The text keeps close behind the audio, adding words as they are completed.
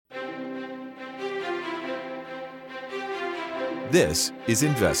This is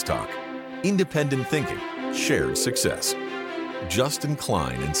Invest Talk. Independent thinking, shared success. Justin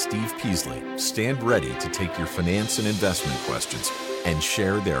Klein and Steve Peasley stand ready to take your finance and investment questions and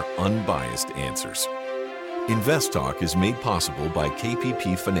share their unbiased answers. Invest Talk is made possible by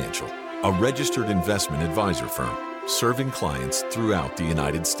KPP Financial, a registered investment advisor firm serving clients throughout the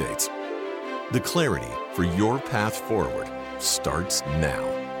United States. The clarity for your path forward starts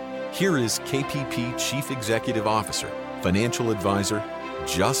now. Here is KPP Chief Executive Officer, Financial Advisor,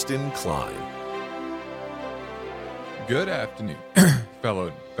 Justin Klein. Good afternoon,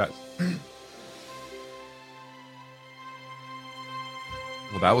 fellow investors.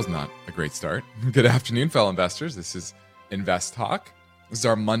 Well, that was not a great start. Good afternoon, fellow investors. This is Invest Talk. This is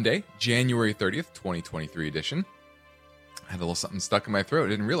our Monday, January 30th, 2023 edition. I had a little something stuck in my throat. I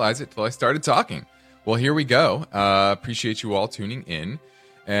didn't realize it until I started talking. Well, here we go. Appreciate you all tuning in.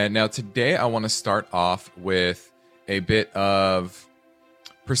 And now today I want to start off with a bit of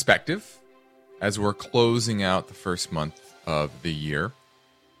perspective as we're closing out the first month of the year.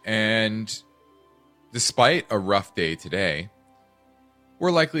 And despite a rough day today,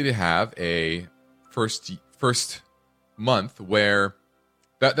 we're likely to have a first month where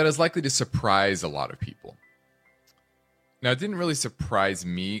that is likely to surprise a lot of people. Now, it didn't really surprise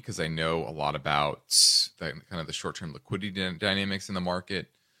me because I know a lot about kind of the short-term liquidity dynamics in the market,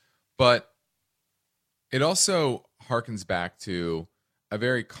 but it also harkens back to a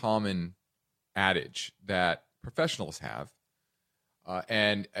very common adage that professionals have,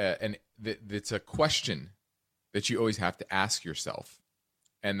 and it's a question that you always have to ask yourself,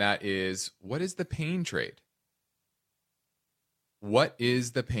 and that is, what is the pain trade? What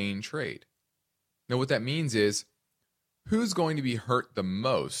is the pain trade? Now, what that means is, who's going to be hurt the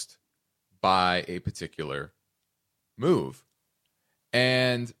most by a particular move,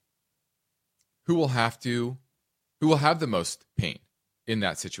 and who will have the most pain in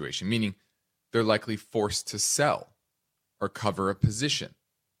that situation, meaning they're likely forced to sell or cover a position.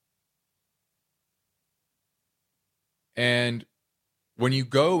 And when you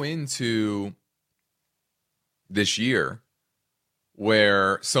go into this year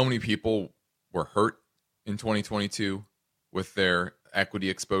where so many people were hurt in 2022 with their equity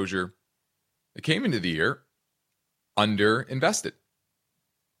exposure, they came into the year underinvested.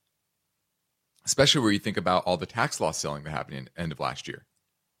 Especially where you think about all the tax loss selling that happened in the end of last year.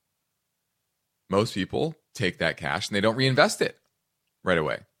 Most people take that cash and they don't reinvest it right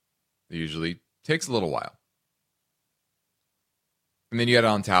away. It usually takes a little while. And then you add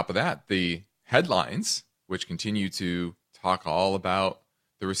on top of that the headlines, which continue to talk all about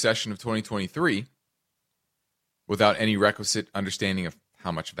the recession of 2023 without any requisite understanding of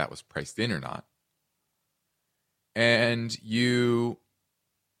how much of that was priced in or not. And you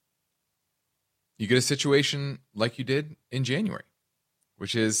get a situation like you did in January,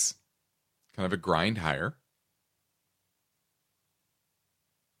 which is kind of a grind higher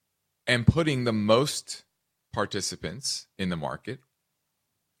and putting the most participants in the market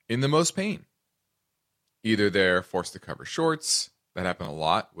in the most pain. Either they're forced to cover shorts. That happened a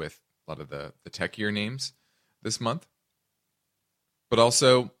lot with a lot of the techier names this month. But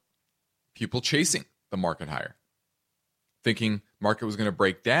also people chasing the market higher, thinking market was going to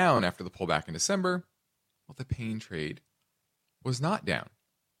break down after the pullback in December. Well, the pain trade was not down.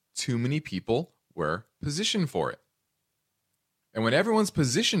 Too many people were positioned for it. And when everyone's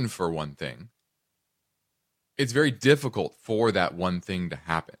positioned for one thing, it's very difficult for that one thing to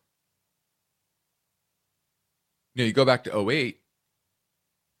happen. You go back to 2008,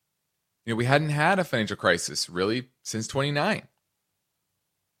 we hadn't had a financial crisis really since 1929.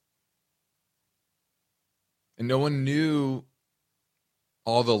 And no one knew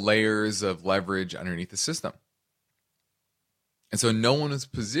all the layers of leverage underneath the system. And so no one was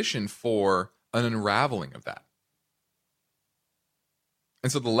positioned for an unraveling of that.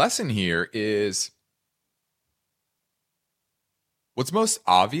 And so the lesson here is what's most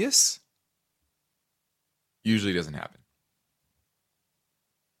obvious usually doesn't happen.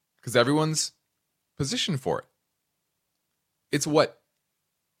 Because everyone's positioned for it. It's what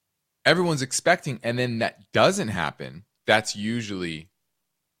everyone's expecting, and then that doesn't happen. That's usually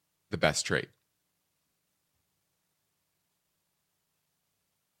the best trade.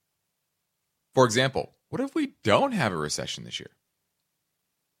 For example, what if we don't have a recession this year?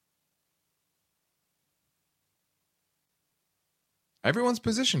 Everyone's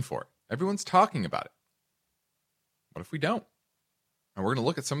positioned for it. Everyone's talking about it. What if we don't? And we're going to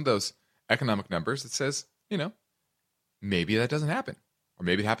look at some of those economic numbers that says, maybe that doesn't happen. Or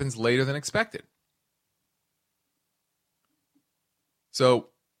maybe it happens later than expected. So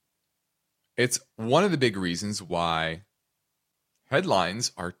it's one of the big reasons why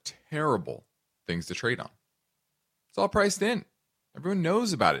Headlines are terrible things to trade on. It's all priced in. Everyone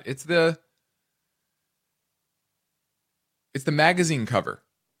knows about it. It's the magazine cover.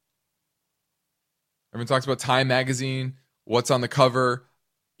 Everyone talks about Time magazine. What's on the cover?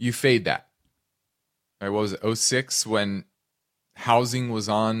 You fade that. Right, what was it, 2006 when housing was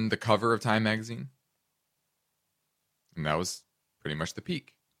on the cover of Time magazine? And that was pretty much the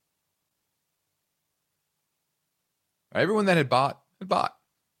peak. Everyone that had bought.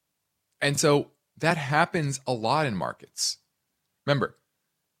 And so that happens a lot in markets. Remember,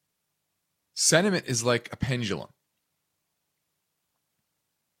 sentiment is like a pendulum.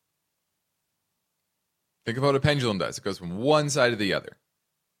 Think of what a pendulum does. It goes from one side to the other.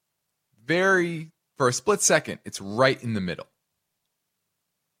 For a split second, it's right in the middle.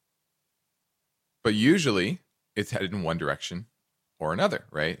 But usually, it's headed in one direction or another,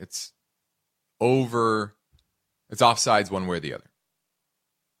 right? It's offsides one way or the other.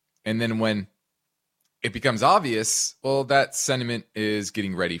 And then when it becomes obvious, well, that sentiment is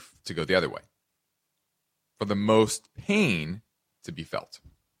getting ready to go the other way. For the most pain to be felt.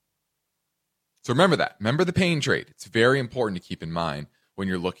 So remember that. Remember the pain trade. It's very important to keep in mind when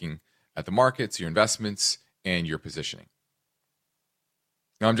you're looking at the markets, your investments, and your positioning.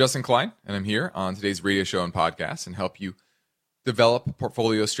 Now, I'm Justin Klein, and I'm here on today's radio show and podcast and help you develop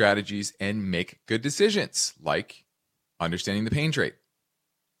portfolio strategies and make good decisions, like understanding the pain trade.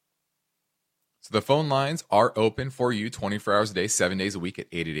 So the phone lines are open for you 24 hours a day, 7 days a week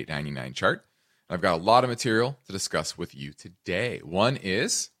at 888-99-CHART. And I've got a lot of material to discuss with you today. One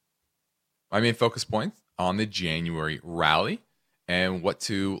is my main focus point on the January rally and what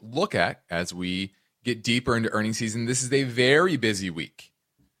to look at as we get deeper into earnings season. This is a very busy week.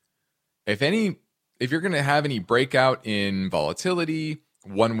 If you're going to have any breakout in volatility,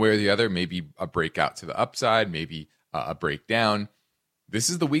 one way or the other, maybe a breakout to the upside, maybe a breakdown, this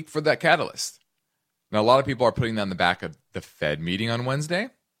is the week for that catalyst. Now, a lot of people are putting that on the back of the Fed meeting on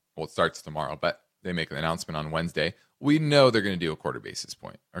Wednesday. Well, it starts tomorrow, but they make an announcement on Wednesday. We know they're going to do a quarter basis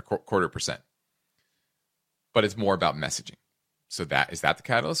point or quarter percent. But it's more about messaging. So is that the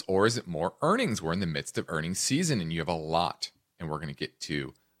catalyst, or is it more earnings? We're in the midst of earnings season, and you have a lot, and we're going to get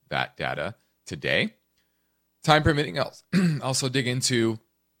to that data today. Time permitting, I'll also dig into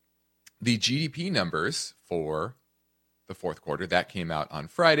the GDP numbers for the fourth quarter. That came out on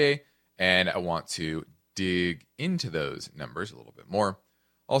Friday, and I want to dig into those numbers a little bit more.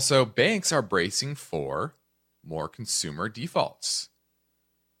 Also, banks are bracing for more consumer defaults.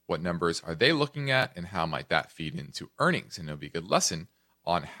 What numbers are they looking at, and how might that feed into earnings? And it'll be a good lesson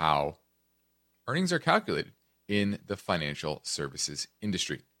on how earnings are calculated in the financial services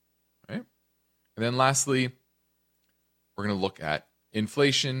industry. Right? And then lastly, we're going to look at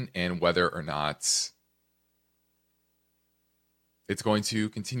inflation and whether or not it's going to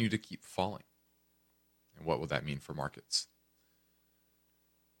continue to keep falling. And what will that mean for markets?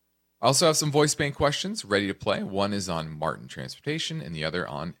 I also have some voice bank questions ready to play. One is on Martin Transportation and the other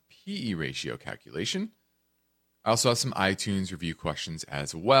on PE ratio calculation. I also have some iTunes review questions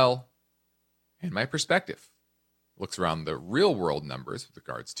as well. And my perspective looks around the real world numbers with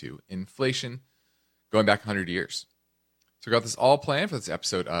regards to inflation going back 100 years. So I got this all planned for this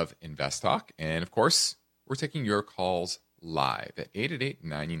episode of Invest Talk. And of course, we're taking your calls live at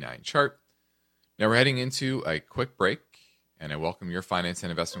 888-99-CHART. Now we're heading into a quick break, and I welcome your finance and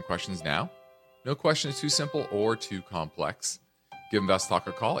investment questions now. No question is too simple or too complex. Give Invest Talk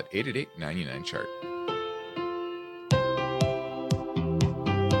a call at 888-99-CHART.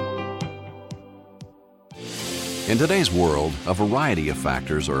 In today's world, a variety of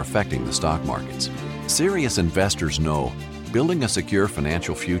factors are affecting the stock markets. Serious investors know building a secure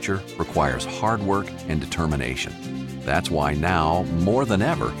financial future requires hard work and determination. That's why now, more than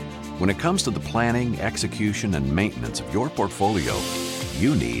ever, when it comes to the planning, execution, and maintenance of your portfolio,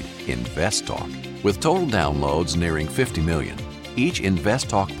 you need Invest Talk. With total downloads nearing 50 million, each Invest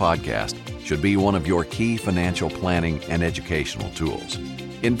Talk podcast should be one of your key financial planning and educational tools.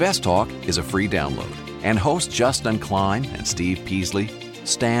 Invest Talk is a free download, and hosts Justin Klein and Steve Peasley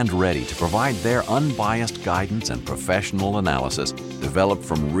stand ready to provide their unbiased guidance and professional analysis developed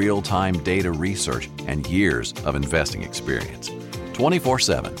from real-time data research and years of investing experience.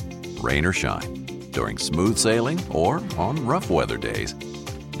 24/7, rain or shine, during smooth sailing or on rough weather days.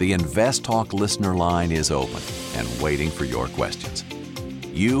 The Invest Talk listener line is open and waiting for your questions.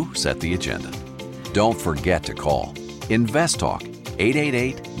 You set the agenda. Don't forget to call Invest Talk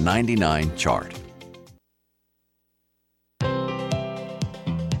 888-99-CHART.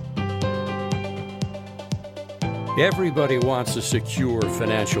 Everybody wants a secure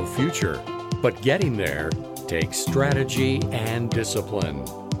financial future, but getting there takes strategy and discipline.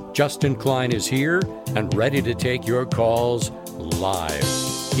 Justin Klein is here and ready to take your calls live.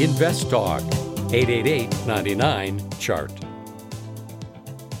 Invest Talk, 888-99-CHART.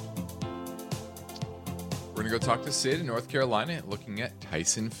 We're going to go talk to Sid in North Carolina looking at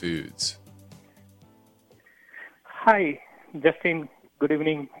Tyson Foods. Hi, Justin. Good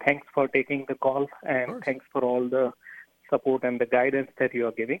evening. Thanks for taking the call, and thanks for all the support and the guidance that you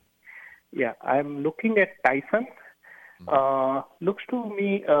are giving. Yeah, I'm looking at Tyson. Looks to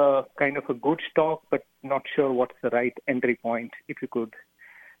me kind of a good stock, but not sure what's the right entry point. If you could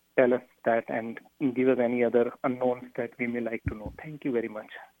tell us that and give us any other unknowns that we may like to know. Thank you very much,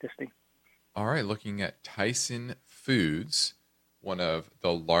 Justin. All right, looking at Tyson Foods, one of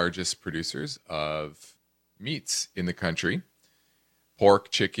the largest producers of meats in the country, pork,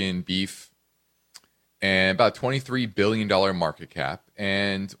 chicken, beef, and about $23 billion market cap.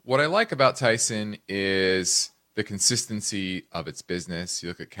 And what I like about Tyson is the consistency of its business. You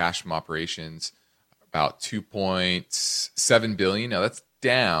look at cash from operations, about $2.7 billion. Now that's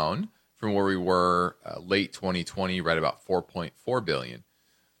down from where we were late 2020, right about $4.4 billion.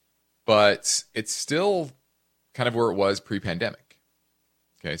 But it's still kind of where it was pre-pandemic.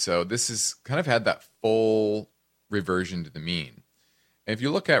 Okay, so this has kind of had that full reversion to the mean. And if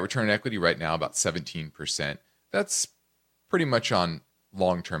you look at return on equity right now, about 17%, that's pretty much on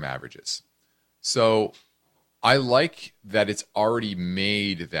long-term averages. So I like that it's already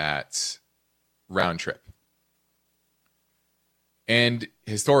made that round trip. And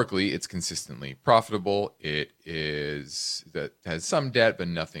historically, it's consistently profitable. It has some debt, but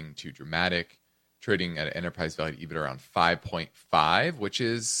nothing too dramatic. Trading at an enterprise value to EBIT around 5.5, which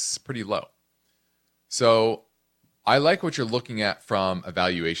is pretty low. So I like what you're looking at from a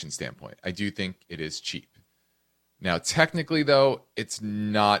valuation standpoint. I do think it is cheap. Now, technically, though, it's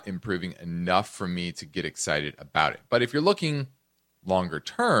not improving enough for me to get excited about it. But if you're looking longer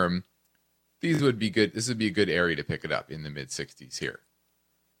term, these would be good. This would be a good area to pick it up in the mid-60s here.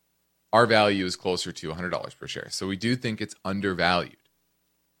 Our value is closer to $100 per share. So we do think it's undervalued.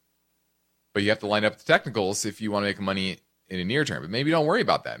 But you have to line up the technicals if you want to make money in a near term. But maybe don't worry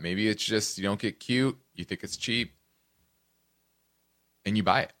about that. Maybe it's just you don't get cute, you think it's cheap, and you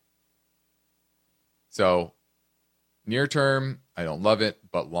buy it. So near term, I don't love it,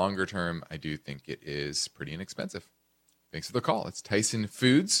 but longer term, I do think it is pretty inexpensive. Thanks for the call. It's Tyson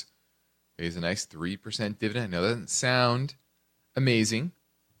Foods. Pays a nice 3% dividend. I know that doesn't sound amazing,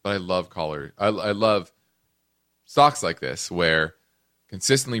 but I love I love stocks like this where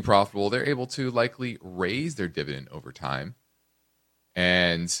consistently profitable, they're able to likely raise their dividend over time.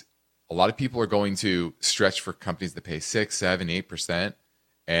 And a lot of people are going to stretch for companies that pay 6, 7, 8%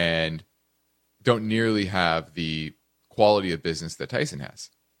 and don't nearly have the quality of business that Tyson has.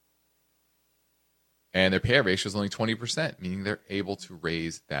 And their payout ratio is only 20%, meaning they're able to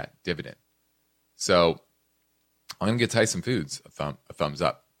raise that dividend. So I'm going to get Tyson Foods a thumbs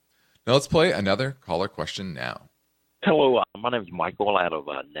up. Now let's play another caller question now. Hello, my name is Michael out of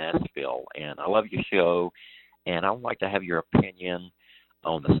Nashville, and I love your show, and I would like to have your opinion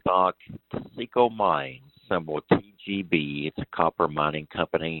on the stock Taseko Mines, symbol TGB. It's a copper mining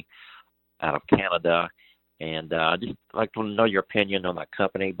company out of Canada, and I'd just like to know your opinion on that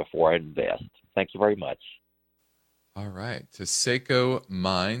company before I invest. Thank you very much. All right. Taseko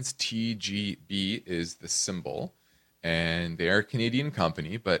Mines, TGB is the symbol, and they are a Canadian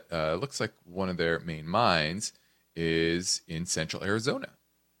company, but it looks like one of their main mines is in central Arizona.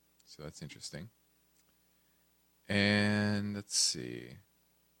 So that's interesting. And let's see.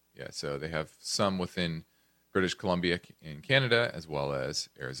 Yeah, so they have some within British Columbia in Canada as well as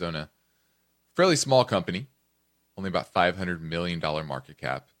Arizona. Fairly small company, only about $500 million market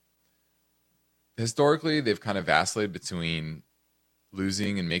cap. Historically, they've kind of vacillated between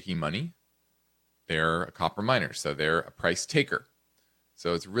losing and making money. They're a copper miner, so they're a price taker.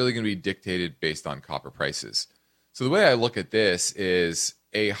 So it's really going to be dictated based on copper prices. So the way I look at this is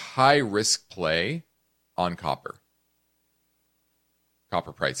a high risk play on copper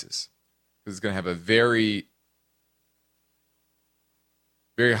prices. This is going to have a very,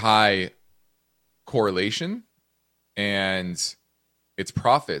 very high correlation, and its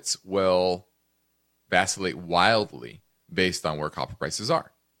profits will vacillate wildly based on where copper prices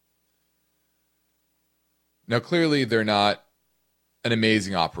are. Now, clearly, they're not an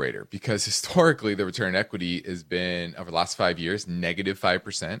amazing operator because historically the return on equity has been, over the last 5 years, negative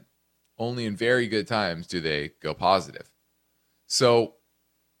 5%. Only in very good times do they go positive. So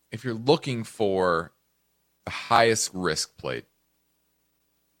if you're looking for the highest risk play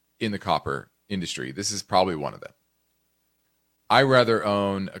in the copper industry, this is probably one of them. I rather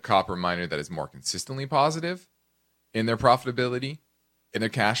own a copper miner that is more consistently positive in their profitability, in their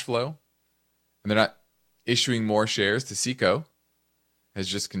cash flow, and they're not issuing more shares. To Seco has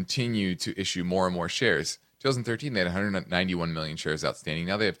just continued to issue more and more shares. 2013, they had 191 million shares outstanding.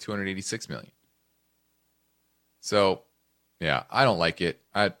 Now they have 286 million. So, yeah, I don't like it.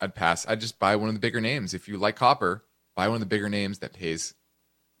 I'd pass. I'd just buy one of the bigger names. If you like copper, buy one of the bigger names that pays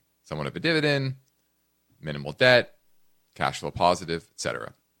somewhat of a dividend, minimal debt, cash flow positive,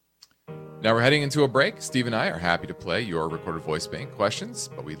 etc. Now we're heading into a break. Steve and I are happy to play your recorded voice bank questions,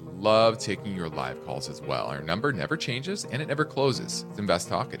 but we love taking your live calls as well. Our number never changes and it never closes. It's Invest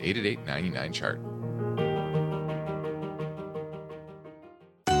Talk at 888-99-CHART.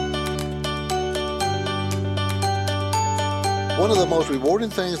 One of the most rewarding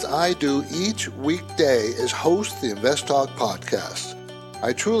things I do each weekday is host the Invest Talk podcast.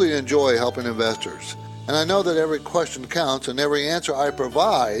 I truly enjoy helping investors, and I know that every question counts and every answer I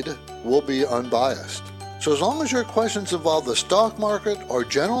provide will be unbiased. So as long as your questions involve the stock market or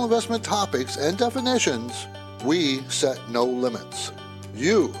general investment topics and definitions, we set no limits.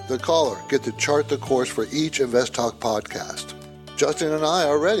 You, the caller, get to chart the course for each Invest Talk podcast. Justin and I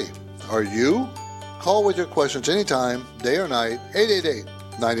are ready. Are you? Call with your questions anytime, day or night,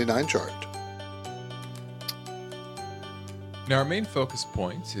 888-99-CHART. Now, our main focus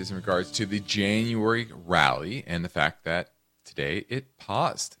point is in regards to the January rally and the fact that today it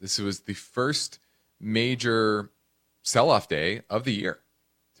paused. This was the first major sell-off day of the year,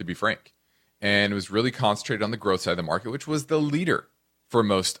 to be frank. And it was really concentrated on the growth side of the market, which was the leader for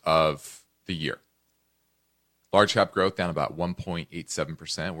most of the year. Large cap growth down about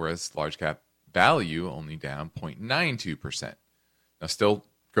 1.87%, whereas large cap value only down 0.92%. Now,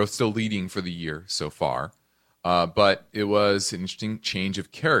 growth still leading for the year so far, but it was an interesting change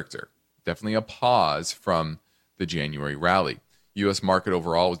of character. Definitely a pause from the January rally. U.S. market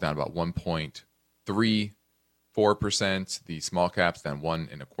overall was down about 1.34%. The small caps down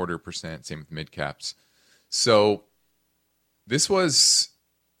 1.25%. Same with mid caps. So this was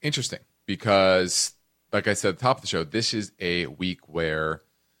interesting because, like I said at the top of the show, this is a week where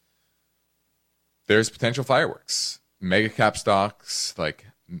there's potential fireworks. Mega cap stocks like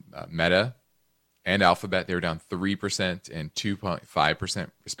Meta and Alphabet, they were down 3% and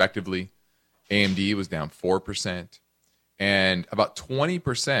 2.5% respectively. AMD was down 4%. And about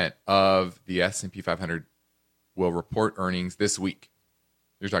 20% of the S&P 500 will report earnings this week.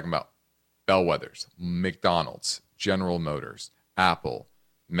 You're talking about bellwethers, McDonald's, General Motors, Apple,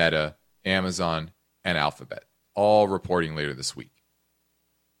 Meta, Amazon, and Alphabet, all reporting later this week.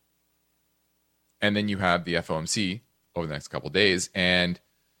 And then you have the FOMC over the next couple of days. And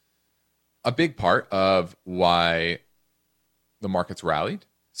a big part of why the markets rallied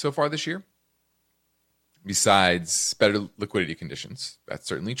so far this year, besides better liquidity conditions, that's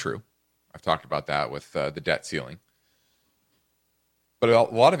certainly true. I've talked about that with the debt ceiling. But a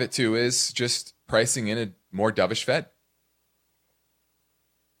lot of it, too, is just pricing in a more dovish Fed.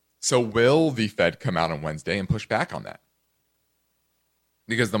 So will the Fed come out on Wednesday and push back on that?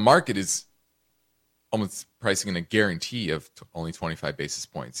 Because the market is almost pricing in a guarantee of only 25 basis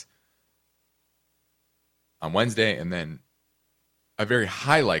points on Wednesday, and then a very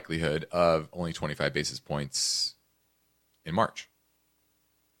high likelihood of only 25 basis points in March.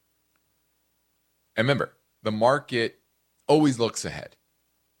 And remember, the market always looks ahead.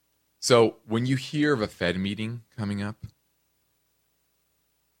 So when you hear of a Fed meeting coming up,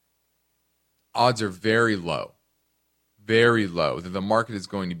 odds are very low that the market is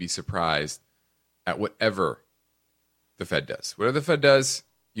going to be surprised at whatever the Fed does. Whatever the Fed does,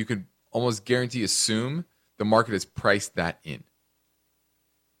 you could almost guarantee, assume the market has priced that in.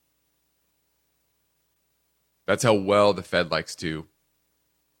 That's how well the Fed likes to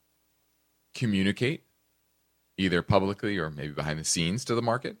communicate, either publicly or maybe behind the scenes to the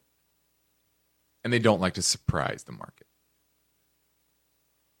market. And they don't like to surprise the market.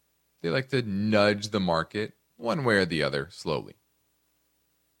 They like to nudge the market one way or the other slowly.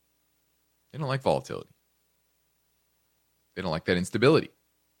 They don't like volatility. They don't like that instability.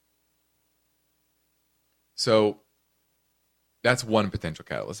 So that's one potential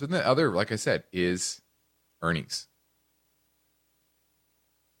catalyst. And the other, like I said, is earnings.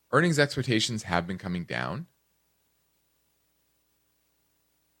 Earnings expectations have been coming down.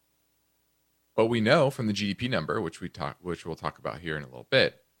 But we know from the GDP number, which we'll talk about here in a little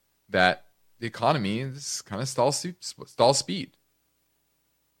bit, that the economy is kind of stall speed.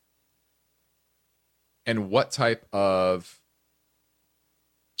 And what type of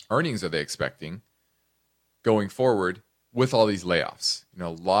earnings are they expecting going forward with all these layoffs. A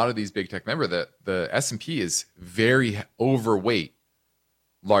lot of these big tech, remember that the S&P is very overweight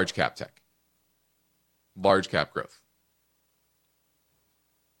large cap tech, large cap growth.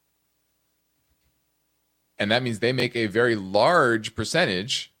 And that means they make a very large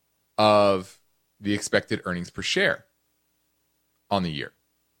percentage of the expected earnings per share on the year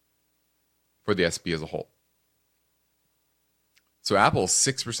for the S&P as a whole. So Apple's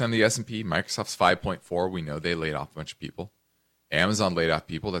 6% of the S&P, Microsoft's 5.4%. We know they laid off a bunch of people. Amazon laid off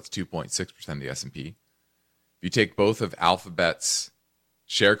people. That's 2.6% of the S&P. If you take both of Alphabet's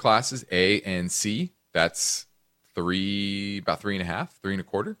share classes, A and C, that's about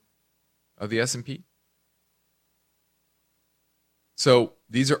 3.25% of the S&P. So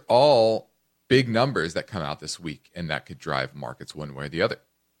these are all big numbers that come out this week, and that could drive markets one way or the other.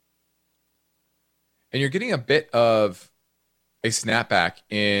 And you're getting a bit of a snapback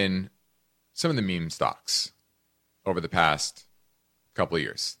in some of the meme stocks over the past couple of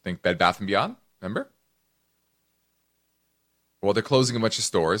years. Think Bed Bath & Beyond, remember? Well, they're closing a bunch of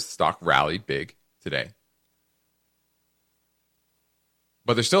stores. The stock rallied big today.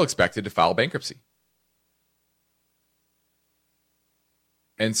 But they're still expected to file bankruptcy.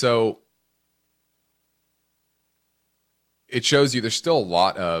 And so it shows you there's still a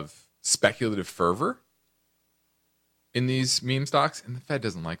lot of speculative fervor in these meme stocks, and the Fed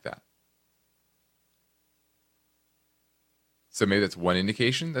doesn't like that. So maybe that's one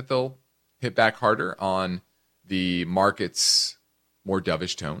indication that they'll hit back harder on the market's more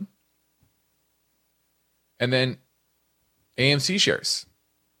dovish tone. And then AMC shares.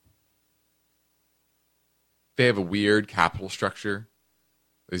 They have a weird capital structure.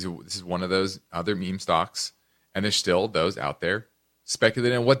 This is one of those other meme stocks, and there's still those out there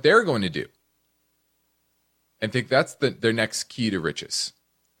speculating on what they're going to do and think that's their next key to riches.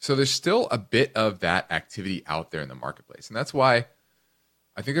 So there's still a bit of that activity out there in the marketplace. And that's why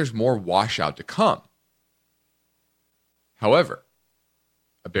I think there's more washout to come. However,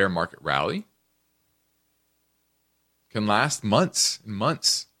 a bear market rally can last months and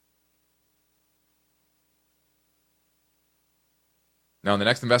months. Now, in the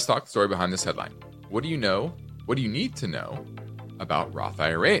next Invest Talk, the story behind this headline. What do you know? What do you need to know about Roth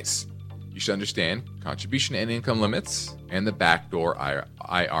IRAs? You should understand contribution and income limits and the backdoor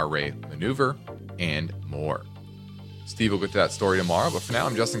IRA maneuver and more. Steve will get to that story tomorrow, but for now,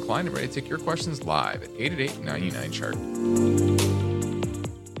 I'm Justin Klein. I'm ready to take your questions live at 888-99-CHART.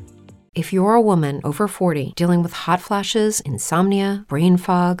 If you're a woman over 40 dealing with hot flashes, insomnia, brain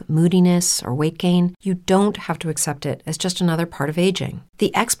fog, moodiness, or weight gain, you don't have to accept it as just another part of aging.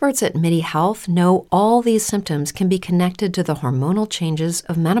 The experts at MIDI Health know all these symptoms can be connected to the hormonal changes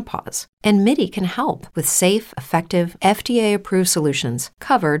of menopause. And MIDI can help with safe, effective, FDA-approved solutions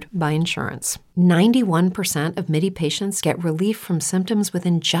covered by insurance. 91% of MIDI patients get relief from symptoms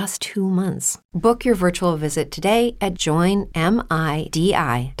within just 2 months. Book your virtual visit today at joinmidi.com.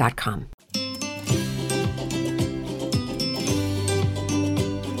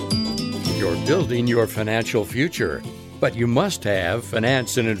 You're building your financial future, but you must have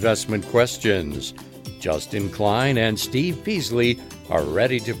finance and investment questions. Justin Klein and Steve Peasley are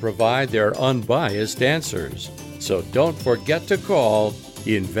ready to provide their unbiased answers. So don't forget to call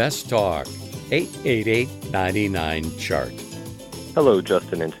Invest Talk, 888-99-CHART. Hello,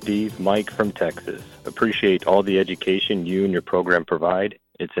 Justin and Steve. Mike from Texas. Appreciate all the education you and your program provide.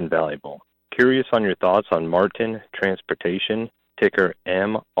 It's invaluable. Curious on your thoughts on Martin Transportation, ticker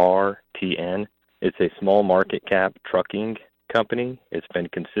MRTN. It's a small market cap trucking company. It's been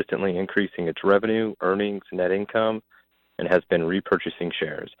consistently increasing its revenue, earnings, net income, and has been repurchasing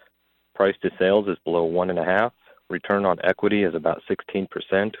shares. Price to sales is below 1.5. Return on equity is about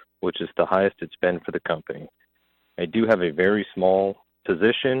 16%, which is the highest it's been for the company. I do have a very small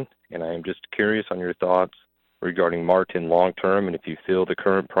position, and I am just curious on your thoughts regarding Martin long term, and if you feel the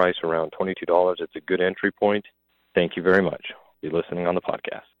current price around $22 it's a good entry point. Thank you very much. Be listening on the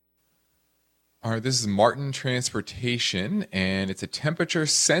podcast. All right, this is Martin Transportation, and it's a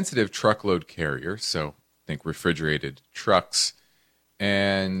temperature-sensitive truckload carrier, so think refrigerated trucks.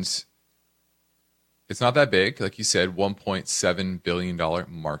 And it's not that big, like you said, $1.7 billion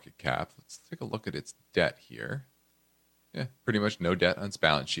market cap. Let's take a look at its debt here. Yeah, pretty much no debt on its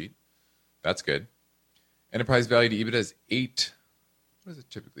balance sheet. That's good. Enterprise value to EBITDA is 8. What does it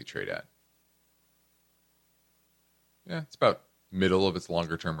typically trade at? Yeah, it's about middle of its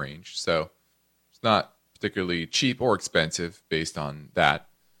longer-term range, so it's not particularly cheap or expensive based on that.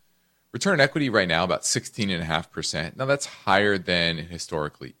 Return on equity right now about 16.5%. Now that's higher than it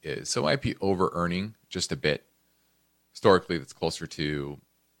historically is, so it might be over-earning just a bit. Historically, that's closer to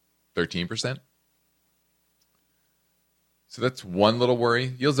 13%. So that's one little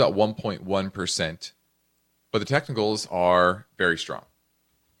worry. Yields about 1.1%, but the technicals are very strong.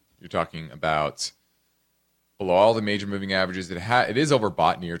 You're talking about below all the major moving averages. It is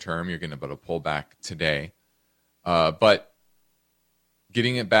overbought near term. You're getting about a pullback today. But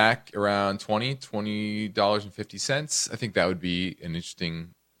getting it back around $20.50, I think that would be an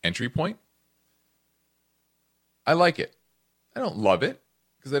interesting entry point. I like it. I don't love it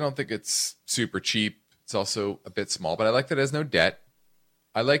because I don't think it's super cheap. It's also a bit small, but I like that it has no debt.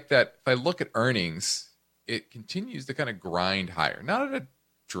 I like that if I look at earnings, it continues to kind of grind higher. Not at a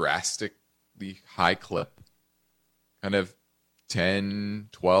drastically high clip, kind of 10,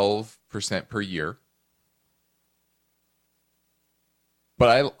 12% per year.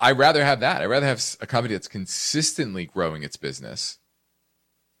 But I rather have that. I'd rather have a company that's consistently growing its business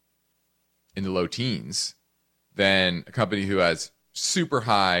in the low teens than a company who has super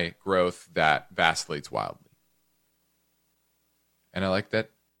high growth that vacillates wildly. And I like that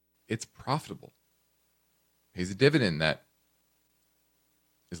it's profitable. Pays a dividend that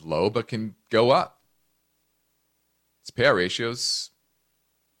is low but can go up. Its payout ratio is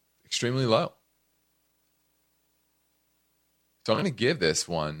extremely low. So I'm going to give this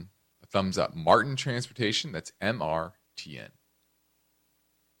one a thumbs up. Martin Transportation, that's MRTN.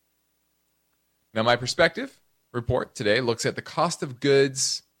 Now, my perspective report today looks at the cost of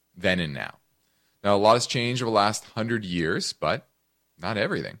goods then and now. Now, a lot has changed over the last 100 years, but not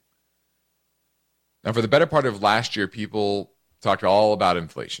everything. Now, for the better part of last year, people talked all about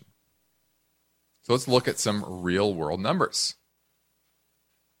inflation. So let's look at some real world numbers.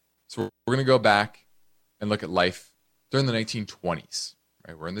 So we're going to go back and look at life during the 1920s.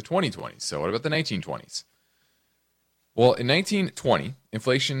 Right? We're in the 2020s. So what about the 1920s? Well, in 1920,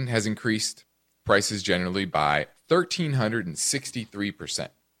 inflation has increased prices generally by 1,363%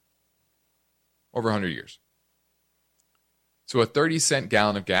 over 100 years. So a 30-cent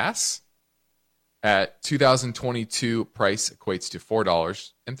gallon of gas at 2022 price equates to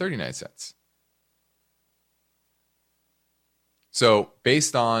 $4.39. So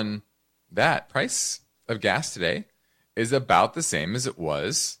based on that, price of gas today is about the same as it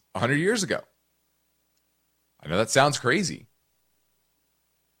was 100 years ago. I know that sounds crazy,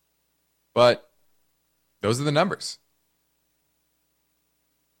 but those are the numbers.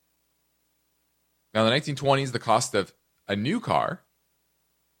 Now, in the 1920s, the cost of a new car,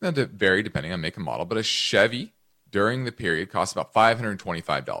 that varied depending on make and model, but a Chevy during the period cost about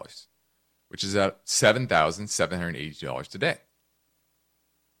 $525, which is at $7,780 today.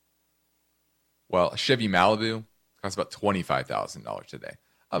 Well, a Chevy Malibu costs about $25,000 today.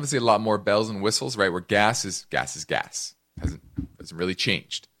 Obviously, a lot more bells and whistles, right? Where gas is gas. Hasn't really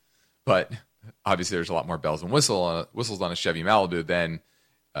changed. But obviously, there's a lot more bells and whistles on a Chevy Malibu than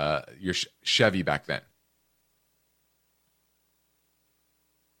your Chevy back then.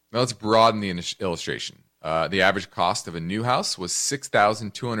 Now let's broaden the illustration. The average cost of a new house was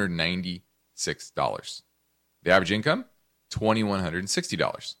 $6,296. The average income,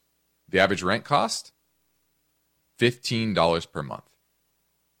 $2,160. The average rent cost, $15 per month.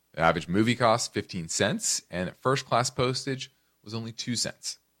 The average movie cost, 15 cents, and first class postage was only 2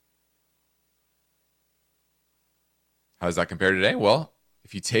 cents. How does that compare today? Well,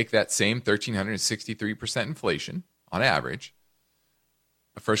 if you take that same 1,363% inflation on average,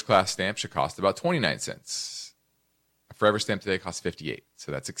 a first class stamp should cost about 29 cents. A forever stamp today costs 58. So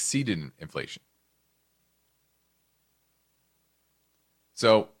that's exceeded inflation.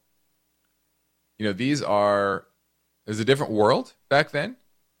 So, there's a different world back then,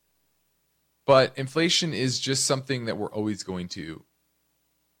 but inflation is just something that we're always going to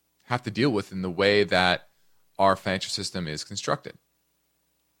have to deal with in the way that our financial system is constructed.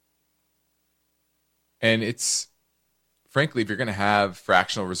 And it's, frankly, if you're going to have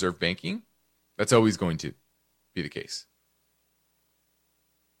fractional reserve banking, that's always going to be the case.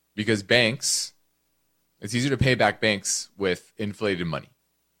 Because banks, it's easier to pay back banks with inflated money.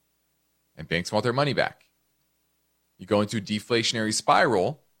 And banks want their money back. You go into a deflationary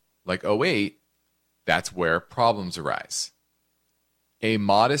spiral like 2008, that's where problems arise. A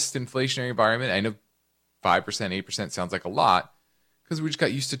modest inflationary environment, I know 5%, 8% sounds like a lot because we just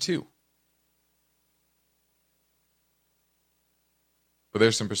got used to 2%. But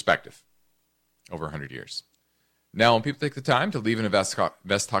there's some perspective over 100 years. Now, when people take the time to leave an Invest Talk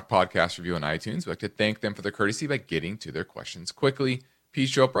podcast review on iTunes, we like to thank them for their courtesy by getting to their questions quickly. P.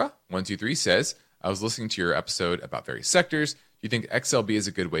 Chopra, 123, says, I was listening to your episode about various sectors. Do you think XLB is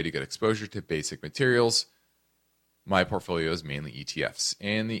a good way to get exposure to basic materials? My portfolio is mainly ETFs.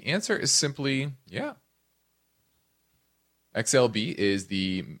 And the answer is simply, yeah. XLB is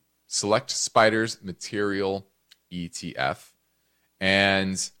the Select Spiders Material ETF.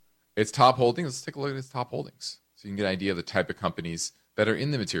 And its top holdings, let's take a look at its top holdings. So you can get an idea of the type of companies that are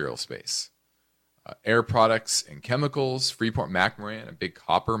in the material space. Air Products and Chemicals, Freeport-McMoRan, a big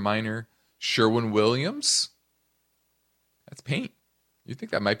copper miner, Sherwin-Williams, that's paint. You'd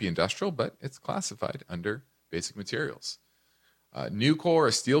think that might be industrial, but it's classified under basic materials. Nucor,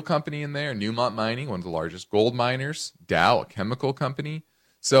 a steel company in there, Newmont Mining, one of the largest gold miners, Dow, a chemical company.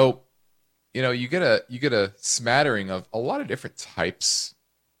 So, you get a smattering of a lot of different types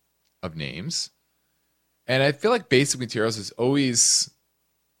of names. And I feel like basic materials is always,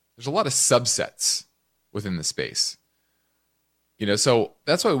 there's a lot of subsets within the space. So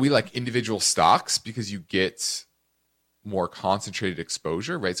that's why we like individual stocks, because you get more concentrated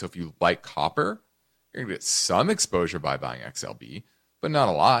exposure, right? So if you like copper, you're going to get some exposure by buying XLB, but not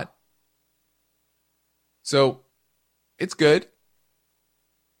a lot. So it's good.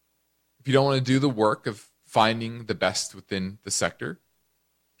 If you don't want to do the work of finding the best within the sector,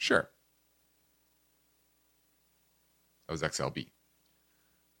 sure. That was XLB.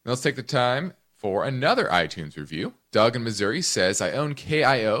 Now let's take the time for another iTunes review. Doug in Missouri says, I own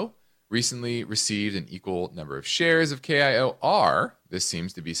KIO. Recently received an equal number of shares of KIOR. This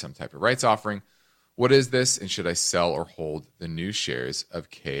seems to be some type of rights offering. What is this, and should I sell or hold the new shares of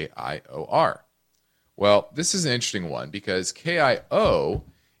KIOR? Well, this is an interesting one because KIO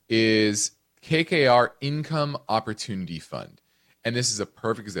is KKR Income Opportunity Fund. And this is a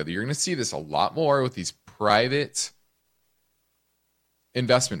perfect example. You're going to see this a lot more with these private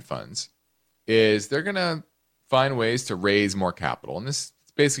investment funds, is they're going to find ways to raise more capital. And this is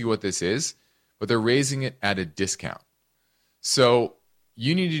basically what this is, but they're raising it at a discount. So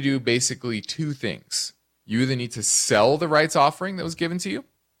you need to do basically two things. You either need to sell the rights offering that was given to you,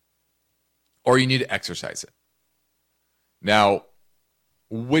 or you need to exercise it. Now,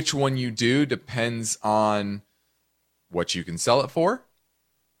 which one you do depends on what you can sell it for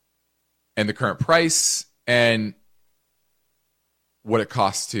and the current price and what it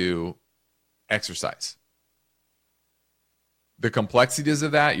costs to exercise. The complexities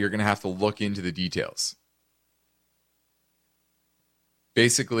of that, you're going to have to look into the details.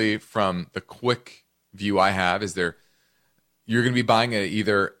 Basically, from the quick view I have, is you're going to be buying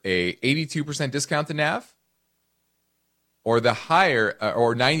either a 82% discount to NAV or the higher,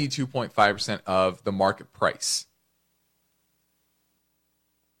 or 92.5% of the market price.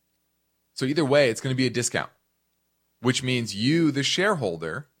 So either way, it's going to be a discount, which means you, the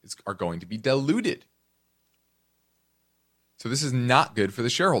shareholder, are going to be diluted. So this is not good for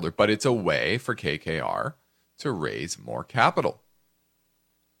the shareholder, but it's a way for KKR to raise more capital.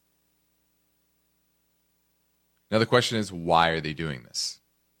 Now the question is, why are they doing this?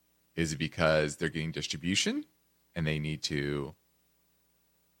 Is it because they're getting distribution and they need to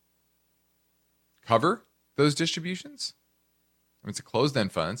cover those distributions? I mean, it's a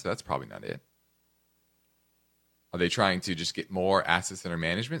closed-end fund, so that's probably not it. Are they trying to just get more assets under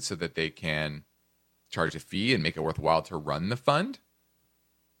management so that they can charge a fee and make it worthwhile to run the fund?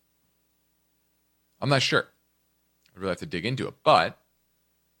 I'm not sure. I'd really have to dig into it. But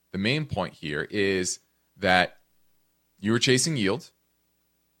the main point here is that you were chasing yield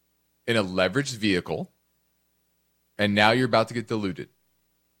in a leveraged vehicle, and now you're about to get diluted.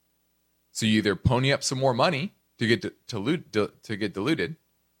 So you either pony up some more money to get to get diluted,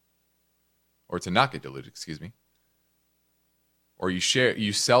 or to not get diluted, excuse me, or you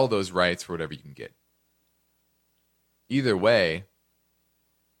sell those rights for whatever you can get. Either way,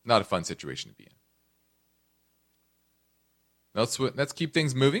 not a fun situation to be in. Now let's keep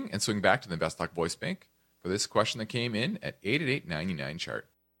things moving and swing back to the InvestTalk Voice Bank for this question that came in at 888-99-CHART.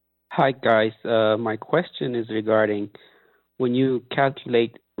 Hi, guys. My question is regarding when you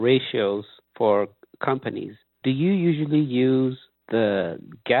calculate ratios for companies, do you usually use the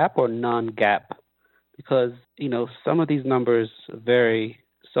GAAP or non-GAAP? Because, some of these numbers vary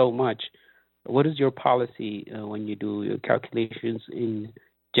so much. What is your policy when you do your calculations in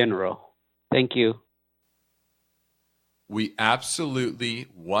general? Thank you. We absolutely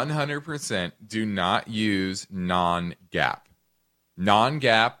 100% do not use non-GAAP.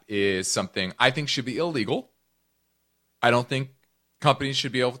 Non-GAAP is something I think should be illegal. I don't think companies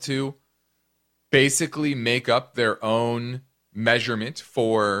should be able to basically make up their own measurement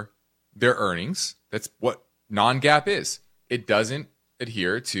for their earnings. That's what non-GAAP is. It doesn't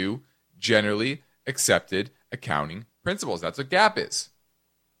adhere to generally accepted accounting principles. That's what GAAP is.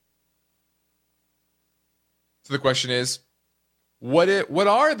 So the question is, what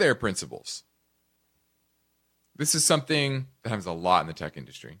are their principles? This is something that happens a lot in the tech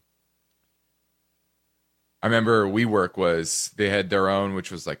industry. I remember WeWork they had their own,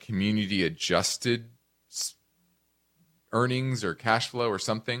 which was like community adjusted earnings or cash flow or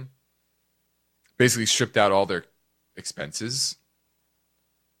something. Basically stripped out all their expenses.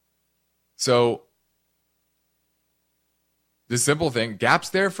 So the simple thing,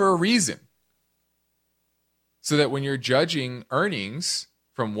 GAAP's there for a reason. So that when you're judging earnings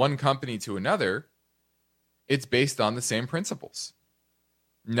from one company to another, it's based on the same principles.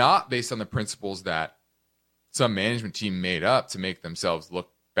 Not based on the principles that some management team made up to make themselves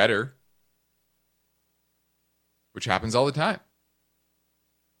look better, which happens all the time.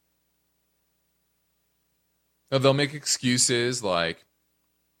 Now, they'll make excuses like,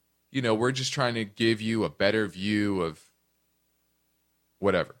 we're just trying to give you a better view of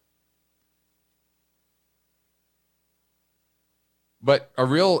whatever. But a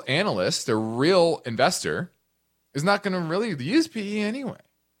real analyst, a real investor, is not going to really use PE anyway,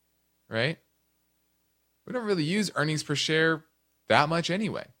 right? We don't really use earnings per share that much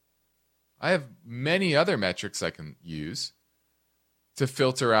anyway. I have many other metrics I can use to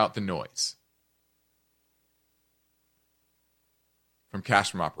filter out the noise. From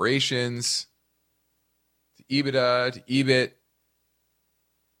cash from operations, to EBITDA, to EBIT,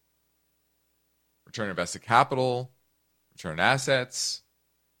 return on invested capital, return on assets.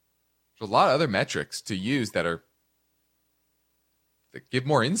 There's a lot of other metrics to use that give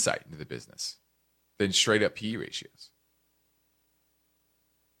more insight into the business than straight up PE ratios.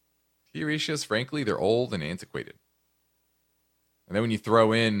 PE ratios, frankly, they're old and antiquated. And then when you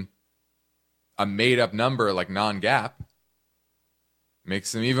throw in a made up number like non-GAAP,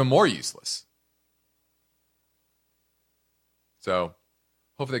 makes them even more useless. So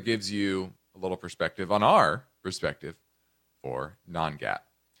hopefully that gives you a little perspective on our perspective for non-GAAP.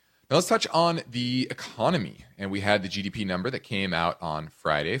 Now let's touch on the economy. And we had the GDP number that came out on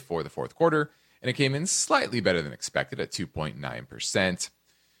Friday for the fourth quarter, and it came in slightly better than expected at 2.9%.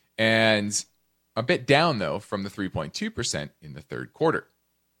 And a bit down, though, from the 3.2% in the third quarter.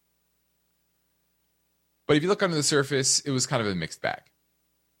 But if you look under the surface, it was kind of a mixed bag.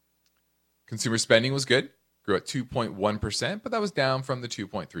 Consumer spending was good, grew at 2.1%, but that was down from the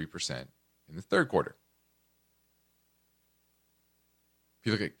 2.3% in the third quarter.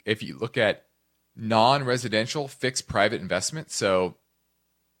 If you look at non-residential fixed private investment, so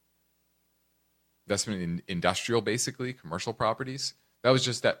investment in industrial, basically, commercial properties, that was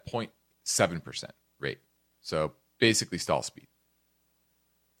just at 0.7% rate. So basically stall speed.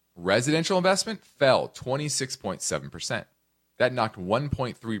 Residential investment fell 26.7%. That knocked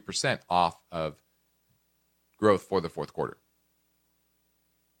 1.3% off of growth for the fourth quarter.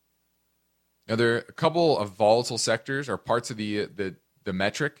 Now, there are a couple of volatile sectors or parts of the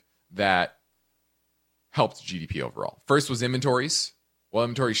metric that helped GDP overall. First was inventories. While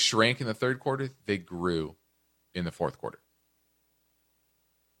inventories shrank in the third quarter, they grew in the fourth quarter.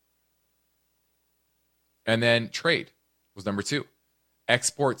 And then trade was number two.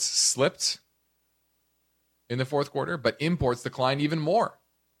 Exports slipped in the fourth quarter, but imports declined even more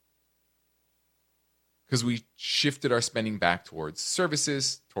because we shifted our spending back towards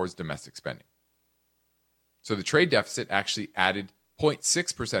services, towards domestic spending. So the trade deficit actually added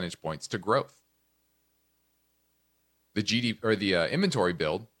 0.6 percentage points to growth. The GDP or the inventory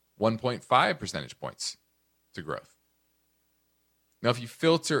build 1.5 percentage points to growth. Now, if you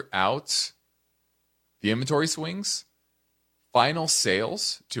filter out the inventory swings, final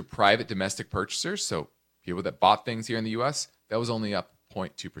sales to private domestic purchasers, so people that bought things here in the U.S., that was only up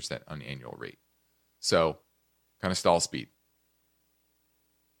 0.2% on the annual rate. So kind of stall speed.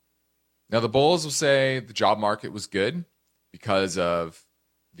 Now, the bulls will say the job market was good because of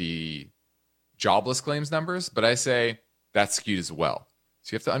the jobless claims numbers, but I say that's skewed as well.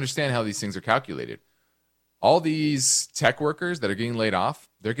 So you have to understand how these things are calculated. All these tech workers that are getting laid off,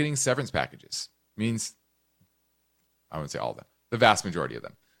 they're getting severance packages. Means, I wouldn't say all of them, the vast majority of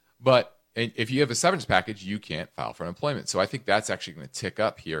them. But if you have a severance package, you can't file for unemployment. So I think that's actually going to tick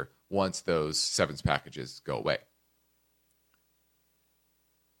up here once those severance packages go away.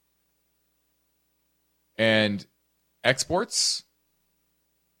 And exports,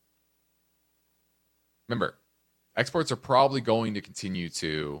 remember, exports are probably going to continue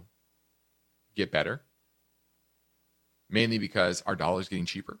to get better, mainly because our dollar is getting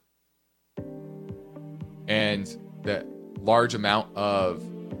cheaper. And the large amount of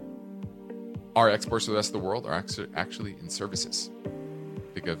our exports to the rest of the world are actually in services.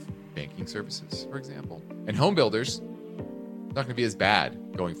 Think of banking services, for example. And home builders, not going to be as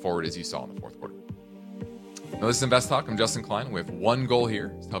bad going forward as you saw in the fourth quarter. Now, this is Invest Talk. I'm Justin Klein. We have one goal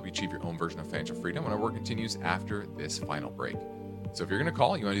here, is to help you achieve your own version of financial freedom, and our work continues after this final break. So if you're going to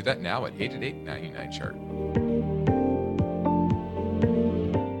call, you want to do that now at 888-99-CHART.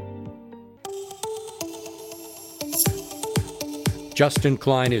 Justin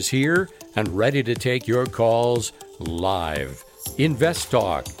Klein is here and ready to take your calls live. Invest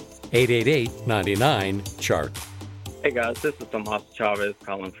Talk, 888-99-CHART. Hey guys, this is Tomas Chavez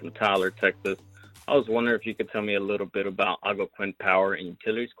calling from Tyler, Texas. I was wondering if you could tell me a little bit about Algonquin Power and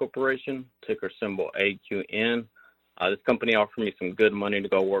Utilities Corporation, ticker symbol AQN. This company offered me some good money to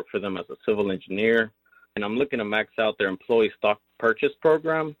go work for them as a civil engineer, and I'm looking to max out their employee stock purchase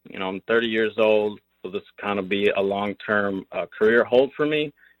program. I'm 30 years old, so this kind of be a long-term career hold for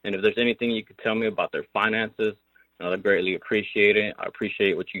me. And if there's anything you could tell me about their finances, I'd greatly appreciate it. I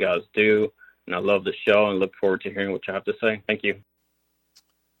appreciate what you guys do, and I love the show and look forward to hearing what you have to say. Thank you.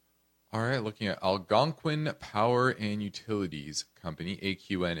 All right, looking at Algonquin Power and Utilities Company,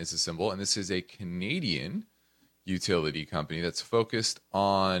 AQN is a symbol, and this is a Canadian utility company that's focused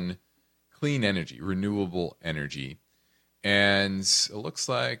on clean energy, renewable energy. And it looks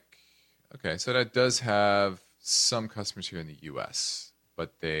like, okay, so that does have some customers here in the U.S.,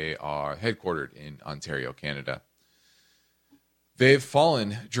 but they are headquartered in Ontario, Canada. They've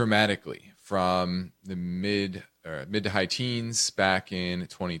fallen dramatically from the mid to high teens back in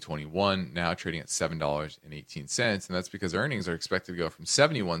 2021, now trading at $7.18. And that's because earnings are expected to go from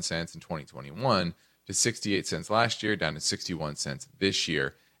 71 cents in 2021 to 68 cents last year, down to 61 cents this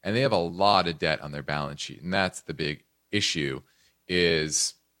year. And they have a lot of debt on their balance sheet. And that's the big issue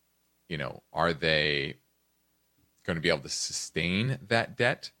is, are they going to be able to sustain that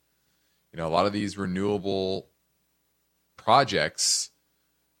debt? A lot of these renewable projects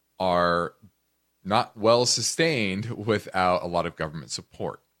are not well sustained without a lot of government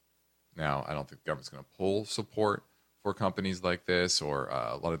support. Now, I don't think the government's going to pull support for companies like this or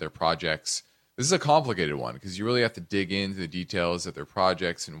a lot of their projects. This is a complicated one because you really have to dig into the details of their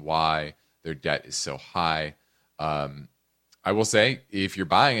projects and why their debt is so high. I will say, if you're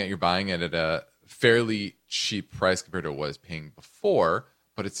buying it at a fairly cheap price compared to what I was paying before,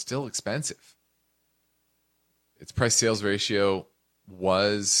 but it's still expensive. Its price-sales ratio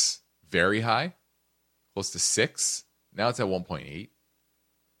was very high, close to 6. Now it's at 1.8.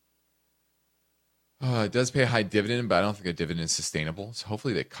 It does pay a high dividend, but I don't think a dividend is sustainable. So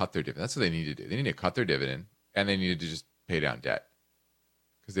hopefully they cut their dividend. That's what they need to do. They need to cut their dividend, and they need to just pay down debt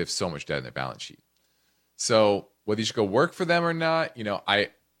because they have so much debt in their balance sheet. So whether you should go work for them or not,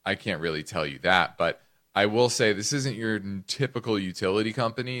 I can't really tell you that. But I will say this isn't your typical utility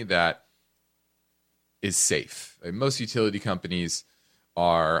company that is safe. Most utility companies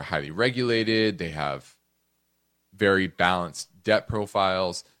are highly regulated. They have very balanced debt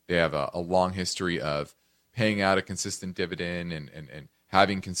profiles. They have a long history of paying out a consistent dividend and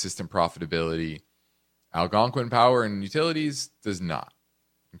having consistent profitability. Algonquin Power and Utilities does not.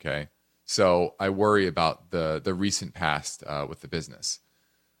 Okay, so I worry about the recent past with the business,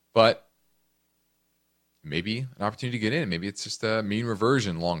 but maybe an opportunity to get in. Maybe it's just a mean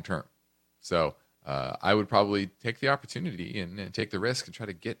reversion long term. So I would probably take the opportunity and take the risk and try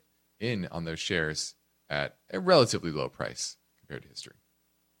to get in on those shares at a relatively low price compared to history.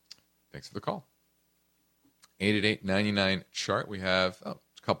 Thanks for the call. 888-99-CHART. We have a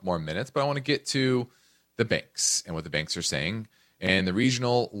couple more minutes, but I want to get to the banks and what the banks are saying. And the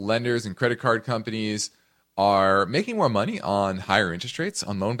regional lenders and credit card companies are making more money on higher interest rates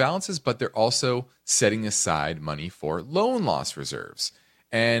on loan balances, but they're also setting aside money for loan loss reserves.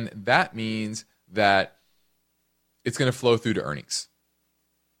 And that means that it's going to flow through to earnings.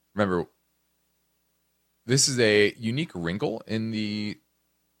 Remember, this is a unique wrinkle in the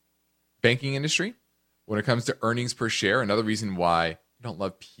banking industry when it comes to earnings per share. Another reason why I don't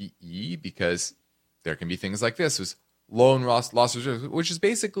love PE, because there can be things like this, was loan loss reserves, which is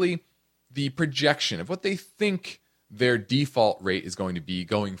basically the projection of what they think their default rate is going to be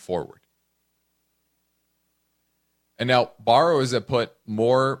going forward. And now borrowers have put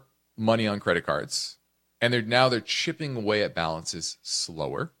more money on credit cards, and they're chipping away at balances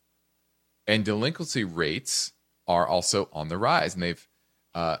slower, and delinquency rates are also on the rise, and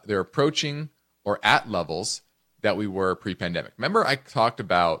they're approaching or at levels that we were pre-pandemic. Remember, I talked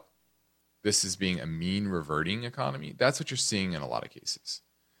about this as being a mean reverting economy? That's what you're seeing in a lot of cases.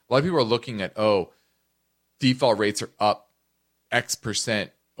 A lot of people are looking at, default rates are up X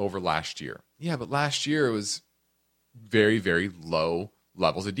percent over last year. Yeah, but last year it was very, very low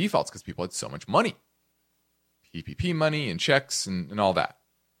levels of defaults because people had so much money. PPP money and checks and all that.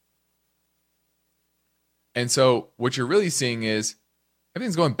 And so what you're really seeing is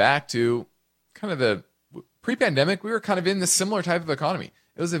everything's going back to kind of the pre-pandemic. We were kind of in this similar type of economy.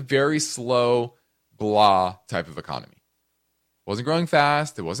 It was a very slow, blah type of economy. It wasn't growing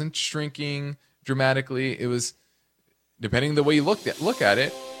fast. It wasn't shrinking dramatically. It was, depending on the way you look at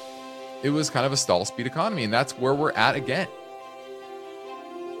it, it was kind of a stall speed economy. And that's where we're at again.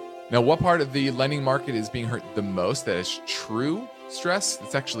 Now, what part of the lending market is being hurt the most that is true stress?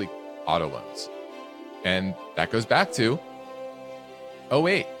 It's actually auto loans. And that goes back to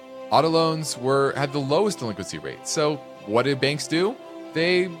 2008. Auto loans had the lowest delinquency rate. So what did banks do?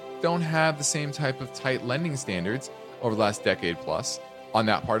 They don't have the same type of tight lending standards over the last decade plus on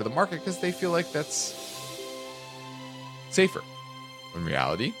that part of the market because they feel like that's safer. In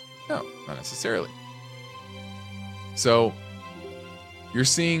reality, no, not necessarily. So you're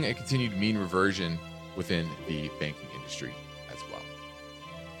seeing a continued mean reversion within the banking industry as well.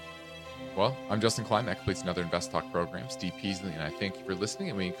 Well, I'm Justin Klein. That completes another Invest Talk program. Steve Peasley and I thank you for listening,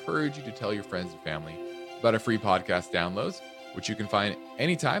 and we encourage you to tell your friends and family about our free podcast downloads, which you can find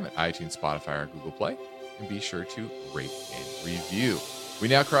anytime at iTunes, Spotify, or Google Play. And be sure to rate and review. We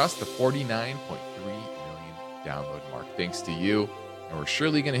now crossed the 49.3 million download mark. Thanks to you. And we're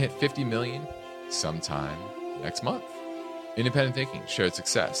surely going to hit 50 million sometime next month. Independent thinking, shared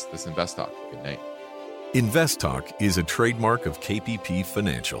success. This is Invest Talk. Good night. Invest Talk is a trademark of KPP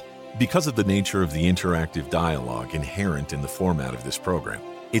Financial. Because of the nature of the interactive dialogue inherent in the format of this program,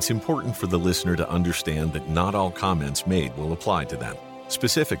 it's important for the listener to understand that not all comments made will apply to them.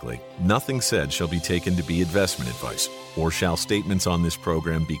 Specifically, nothing said shall be taken to be investment advice, or shall statements on this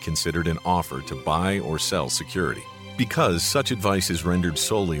program be considered an offer to buy or sell security. Because such advice is rendered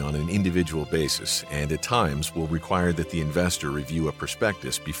solely on an individual basis and at times will require that the investor review a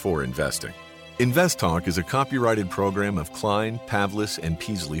prospectus before investing. Invest Talk is a copyrighted program of Klein, Pavlis, and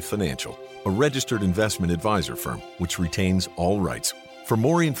Peasley Financial, a registered investment advisor firm which retains all rights. For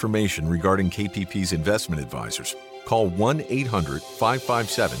more information regarding KPP's investment advisors, call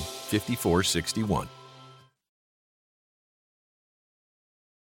 1-800-557-5461.